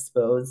them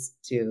exposed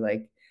to,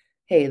 like,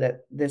 hey,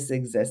 that this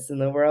exists in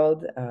the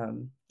world.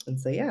 And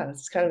so, yeah,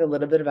 it's kind of a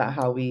little bit about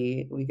how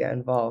we get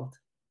involved.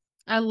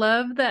 I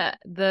love that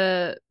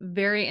the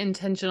very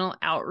intentional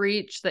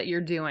outreach that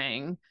you're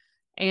doing,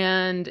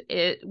 and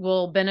it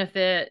will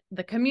benefit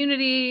the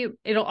community.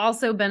 It'll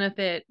also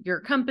benefit your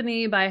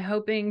company by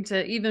hoping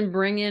to even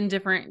bring in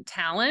different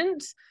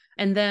talent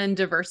and then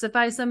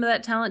diversify some of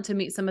that talent to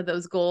meet some of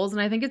those goals.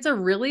 And I think it's a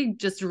really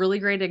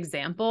great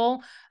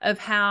example of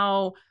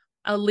how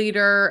a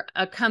leader,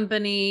 a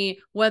company,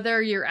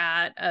 whether you're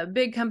at a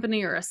big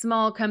company or a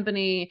small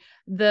company,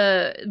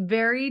 the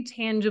very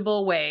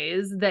tangible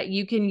ways that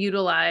you can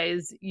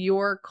utilize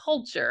your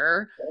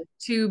culture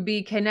to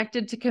be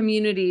connected to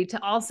community,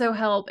 to also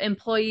help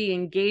employee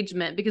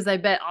engagement, because I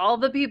bet all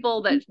the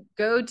people that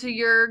go to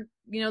your,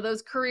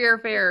 those career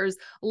fairs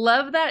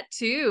love that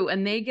too,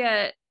 and they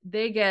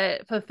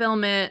get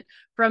fulfillment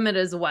from it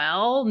as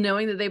well,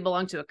 knowing that they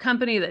belong to a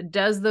company that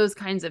does those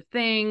kinds of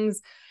things,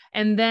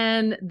 and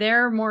then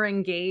they're more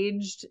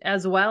engaged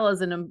as well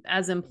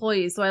as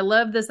employees. So I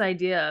love this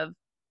idea of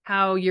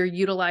how you're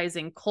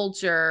utilizing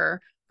culture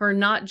for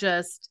not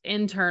just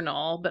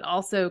internal but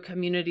also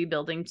community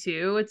building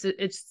too.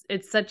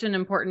 It's such an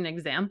important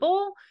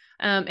example,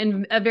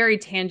 and a very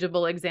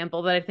tangible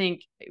example that I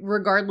think,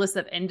 regardless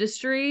of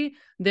industry,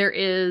 there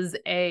is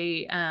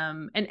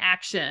an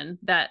action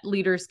that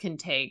leaders can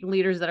take.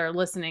 Leaders that are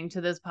listening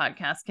to this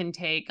podcast can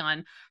take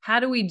on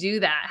how do we do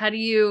that? How do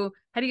you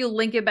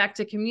link it back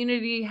to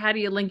community? How do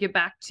you link it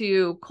back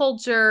to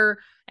culture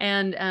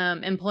and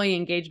employee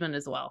engagement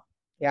as well?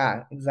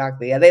 Yeah,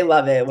 exactly. Yeah, they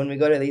love it when we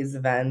go to these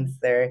events.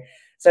 They're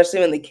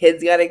especially when the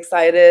kids get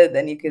excited,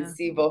 then you can Yeah.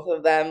 see both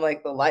of them,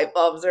 like the light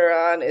bulbs are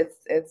on.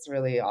 It's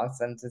really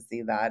awesome to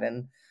see that.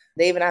 And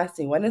they even ask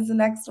me, when is the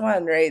next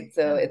one, right?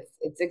 So Yeah.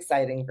 it's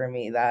exciting for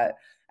me that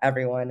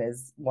everyone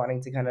is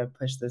wanting to kind of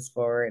push this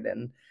forward.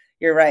 And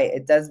you're right,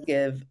 it does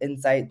give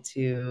insight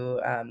to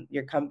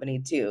your company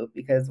too,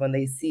 because when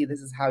they see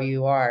this is how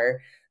you are,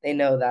 they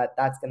know that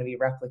that's going to be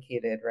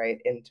replicated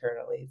right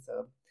internally.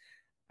 So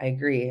I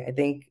agree. I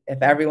think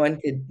if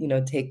everyone could,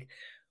 take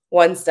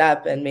one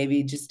step and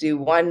maybe just do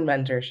one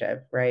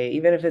mentorship, right?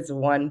 Even if it's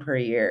one per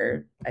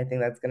year, I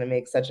think that's going to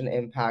make such an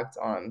impact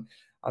on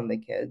the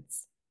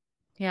kids.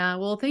 Yeah,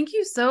 well, thank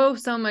you so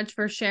much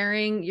for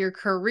sharing your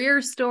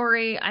career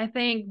story. I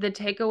think the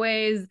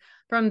takeaways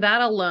from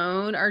that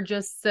alone are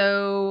just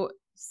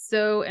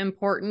so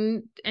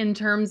important in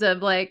terms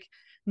of like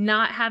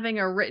not having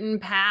a written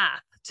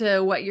path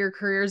to what your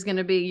career is going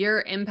to be.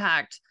 Your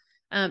impact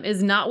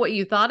is not what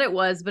you thought it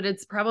was, but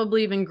it's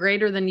probably even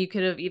greater than you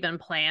could have even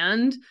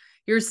planned.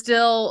 You're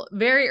still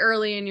very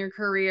early in your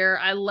career.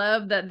 I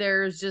love that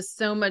there's just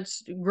so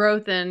much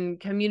growth and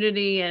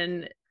community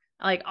and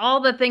like all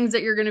the things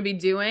that you're going to be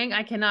doing.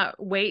 I cannot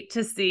wait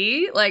to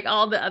see like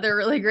all the other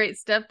really great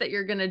stuff that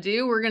you're going to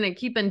do. We're going to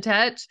keep in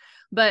touch.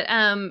 But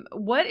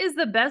what is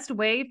the best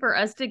way for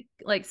us to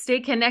like stay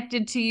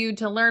connected to you,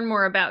 to learn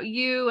more about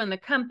you and the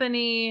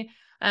company?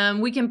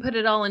 We can put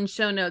it all in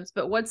show notes,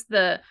 but what's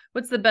the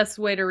best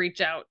way to reach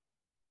out?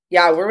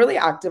 Yeah, we're really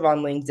active on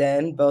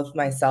LinkedIn, both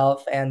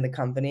myself and the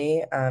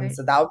company. Right.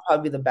 So that would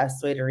probably be the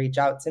best way to reach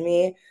out to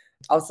me.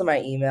 Also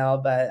my email,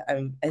 but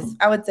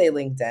I would say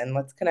LinkedIn.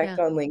 Let's connect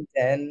Yeah. on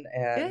LinkedIn,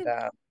 and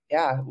Good.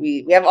 yeah,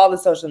 we have all the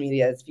social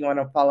medias. If you want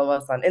to follow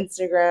us on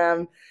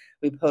Instagram,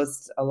 we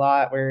post a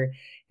lot. We're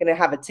gonna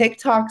have a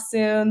TikTok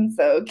soon,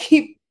 so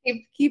keep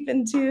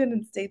in tune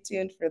and stay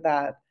tuned for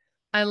that.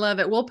 I love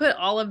it. We'll put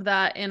all of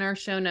that in our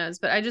show notes,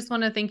 but I just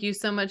want to thank you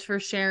so much for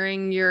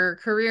sharing your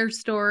career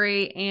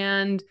story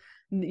and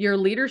your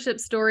leadership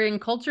story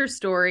and culture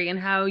story and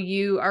how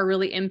you are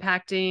really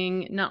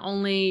impacting not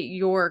only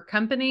your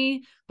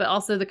company, but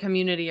also the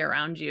community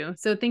around you.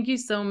 So thank you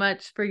so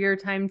much for your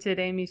time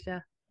today,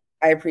 Misha.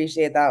 I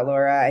appreciate that,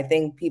 Laura. I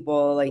think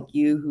people like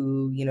you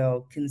who,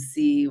 can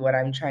see what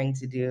I'm trying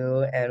to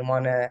do and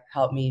want to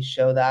help me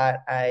show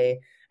that. I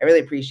really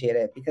appreciate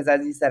it because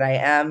as you said, I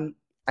am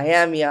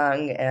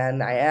young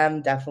and I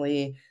am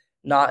definitely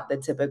not the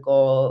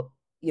typical,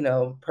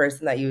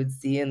 person that you would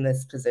see in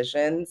this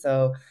position.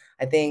 So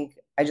I think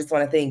I just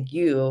want to thank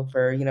you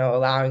for,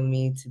 allowing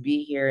me to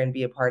be here and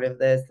be a part of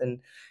this and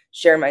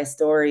share my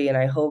story. And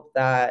I hope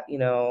that,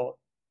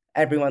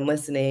 everyone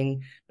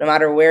listening, no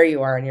matter where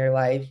you are in your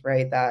life,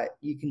 right, that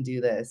you can do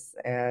this.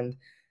 And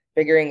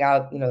figuring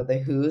out,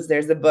 the who's.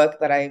 There's a book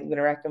that I'm going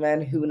to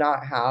recommend, Who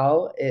Not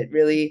How. It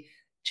really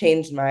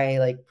changed my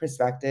like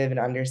perspective and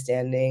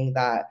understanding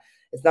that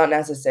it's not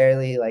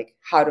necessarily like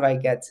how do I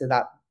get to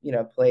that,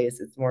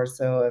 place. It's more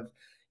so of,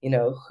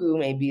 who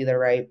may be the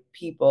right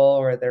people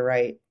or the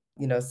right,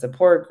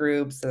 support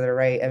groups or the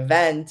right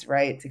event,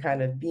 right, to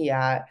kind of be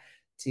at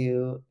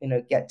to,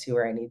 get to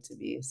where I need to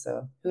be.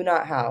 So Who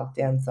Not How,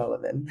 Dan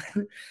Sullivan.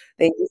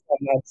 Thank you so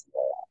much.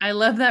 I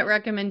love that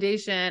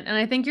recommendation. And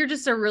I think you're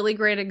just a really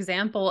great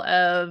example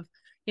of,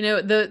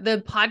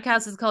 the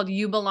podcast is called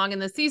You Belong in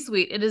the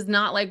C-Suite. It is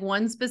not like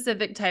one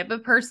specific type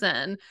of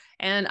person.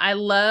 And I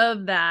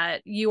love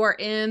that you are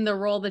in the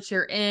role that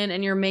you're in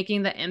and you're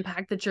making the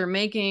impact that you're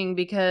making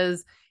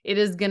because it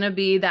is going to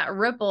be that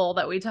ripple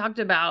that we talked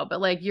about.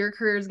 But like your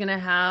career is going to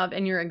have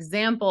and your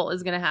example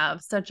is going to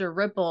have such a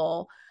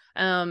ripple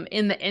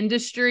in the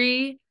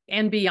industry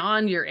and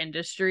beyond your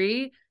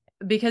industry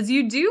because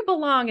you do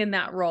belong in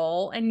that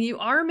role and you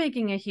are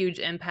making a huge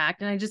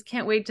impact. And I just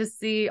can't wait to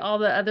see all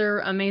the other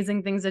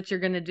amazing things that you're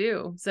going to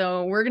do.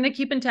 So we're going to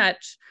keep in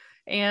touch.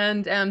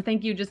 And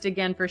thank you just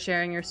again for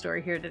sharing your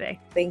story here today.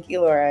 Thank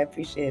you, Laura. I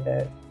appreciate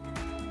it.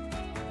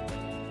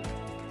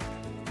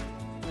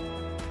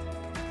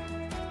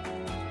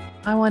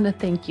 I want to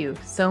thank you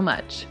so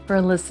much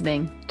for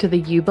listening to the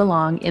You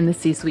Belong in the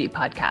C-Suite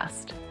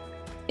podcast.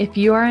 If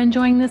you are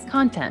enjoying this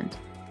content,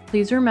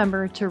 please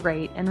remember to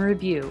rate and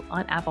review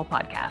on Apple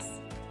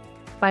Podcasts.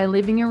 By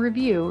leaving a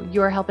review,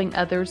 you are helping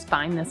others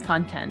find this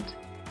content.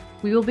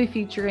 We will be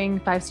featuring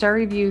 5-star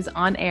reviews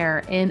on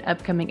air in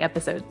upcoming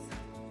episodes.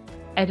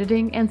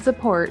 Editing and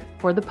support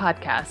for the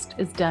podcast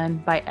is done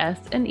by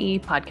S&E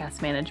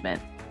Podcast Management.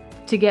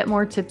 To get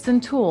more tips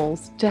and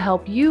tools to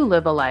help you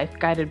live a life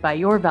guided by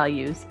your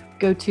values,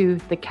 go to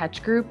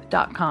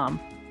thecatchgroup.com.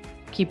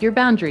 Keep your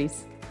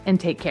boundaries and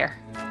take care.